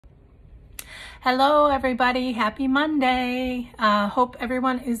Hello everybody, happy Monday. Hope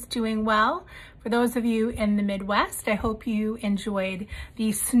everyone is doing well. For those of you in the Midwest, I hope you enjoyed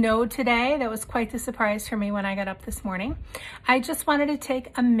the snow today. That was quite the surprise for me when I got up this morning. I just wanted to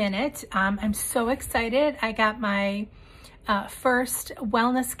take a minute. I'm so excited. I got my first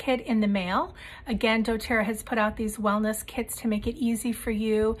wellness kit in the mail. Again, doTERRA has put out these wellness kits to make it easy for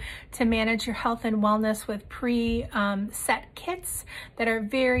you to manage your health and wellness with pre-set kits that are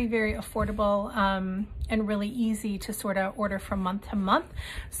very, very affordable and really easy to sort of order from month to month.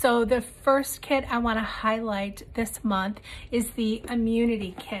 So the first kit I want to highlight this month is the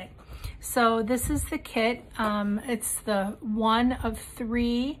immunity kit. So this is the kit. It's the one of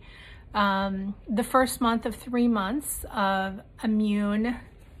three the first month of 3 months of immune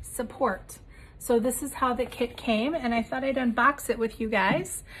support. So this is how the kit came, and I thought I'd unbox it with you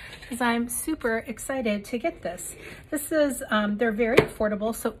guys because I'm super excited to get this. This is, they're very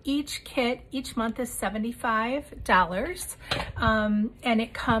affordable. So each kit, each month is $75. And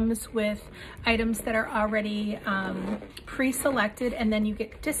it comes with items that are already pre-selected, and then you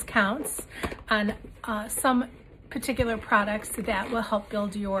get discounts on some particular products that will help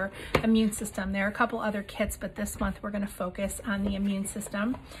build your immune system. There are a couple other kits, but this month we're going to focus on the immune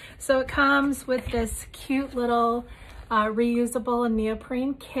system. So it comes with this cute little reusable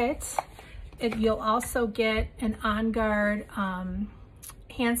neoprene kit. You'll also get an On Guard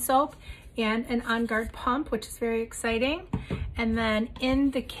hand soap and an On Guard pump, which is very exciting. And then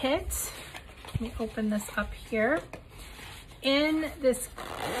in the kit, let me open this up here. In this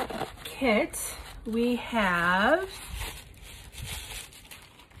kit, we have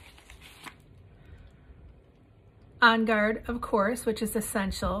On Guard, of course, which is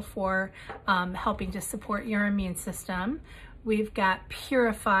essential for helping to support your immune system. We've got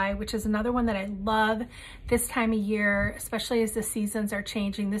Purify, which is another one that I love this time of year, especially as the seasons are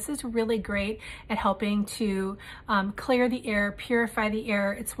changing. This is really great at helping to clear the air, purify the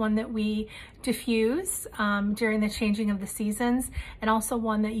air. It's one that we diffuse during the changing of the seasons, and also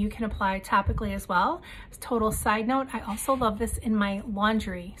one that you can apply topically as well. Total side note, I also love this in my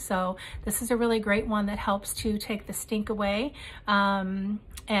laundry. So this is a really great one that helps to take the stink away.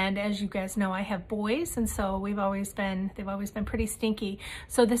 And as you guys know, I have boys, and so they've always been pretty stinky.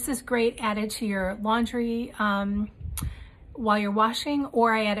 So this is great added to your laundry while you're washing,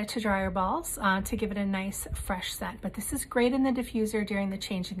 or I add it to dryer balls to give it a nice fresh scent. But this is great in the diffuser during the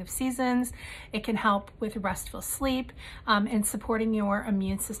changing of seasons. It can help with restful sleep and supporting your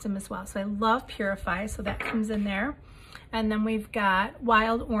immune system as well. So I love Purify, so that comes in there. And then we've got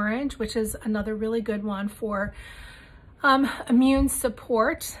Wild Orange, which is another really good one for immune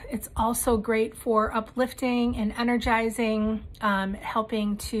support. It's also great for uplifting and energizing,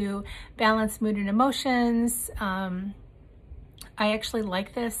 helping to balance mood and emotions. I actually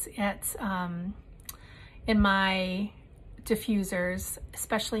like this in my diffusers,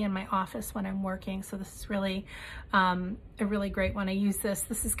 especially in my office when I'm working. So this is really a really great one. I use this.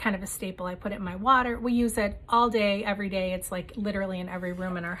 This is kind of a staple. I put it in my water. We use it all day, every day. It's like literally in every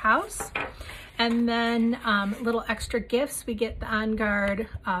room in our house. And then little extra gifts. We get the On Guard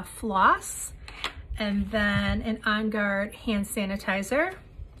floss, and then an On Guard hand sanitizer,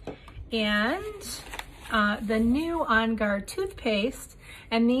 and the new On Guard toothpaste.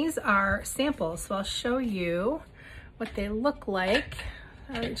 And these are samples, so I'll show you what they look like.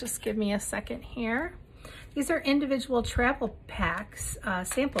 Just give me a second here. These are individual travel packs,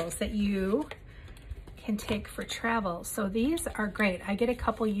 samples that you can take for travel. So these are great. I get a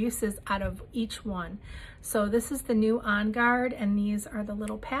couple uses out of each one. So this is the new On Guard, and these are the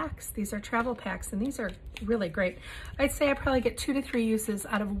little packs. These are travel packs, and these are really great. I'd say I probably get 2 to 3 uses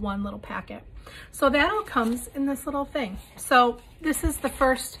out of one little packet. So that all comes in this little thing. So this is the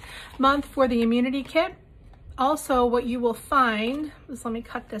first month for the immunity kit. Also, what you will find is, let me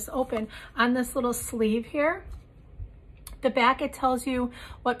cut this open, on this little sleeve here, the back, it tells you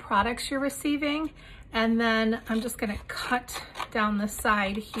what products you're receiving. And then I'm just gonna cut down the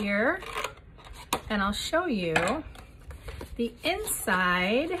side here, and I'll show you. The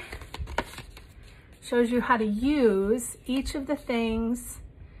inside shows you how to use each of the things,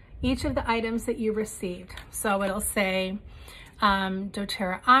 each of the items that you received. So it'll say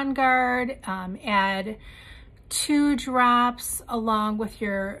doTERRA On Guard, add 2 drops along with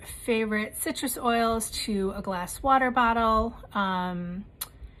your favorite citrus oils to a glass water bottle.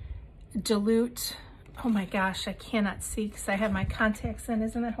 Dilute, oh my gosh, I cannot see because I have my contacts in.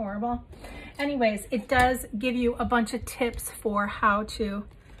 Isn't that horrible? Anyways, it does give you a bunch of tips for how to,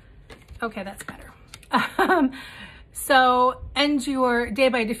 okay, that's better. So end your day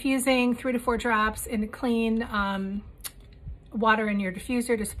by diffusing 3 to 4 drops in a clean water in your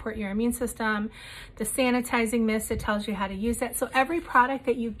diffuser to support your immune system, the sanitizing mist, it tells you how to use it. So every product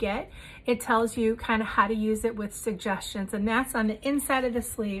that you get, it tells you kind of how to use it with suggestions, and that's on the inside of the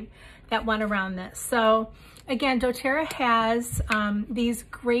sleeve that went around this. So again, doTERRA has these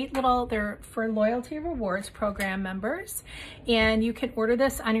great little, they're for loyalty rewards program members, and you can order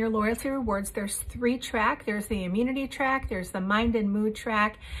this on your loyalty rewards. There's 3 track. There's the immunity track, there's the mind and mood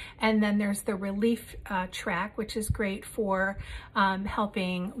track, and then there's the relief track, which is great for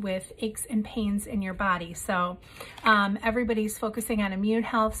helping with aches and pains in your body. So everybody's focusing on immune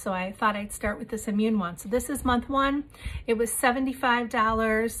health, so I thought I'd start with this immune one. So this is month 1. It was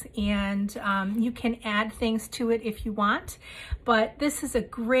 $75, and you can add things to it if you want, but this is a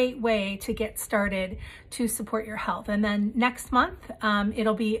great way to get started to support your health. And then next month,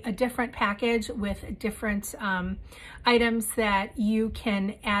 it'll be a different package with different items that you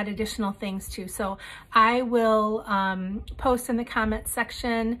can add additional things to. So I will post in the comment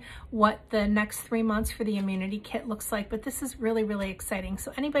section what the next 3 months for the immunity kit looks like, but this is really, really exciting.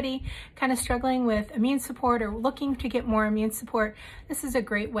 So anybody kind of struggling with immune support or looking to get more immune support, this is a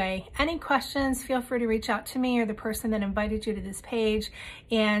great way. Any questions, feel free to reach out to me or the person that invited you to this page.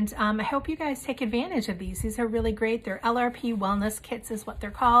 And I hope you guys take advantage of these. These are really great. They're LRP wellness kits is what they're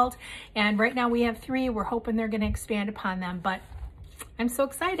called. And right now we have 3. We're hoping they're going to expand upon them, but I'm so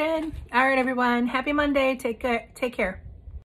excited. All right, everyone. Happy Monday. Take care.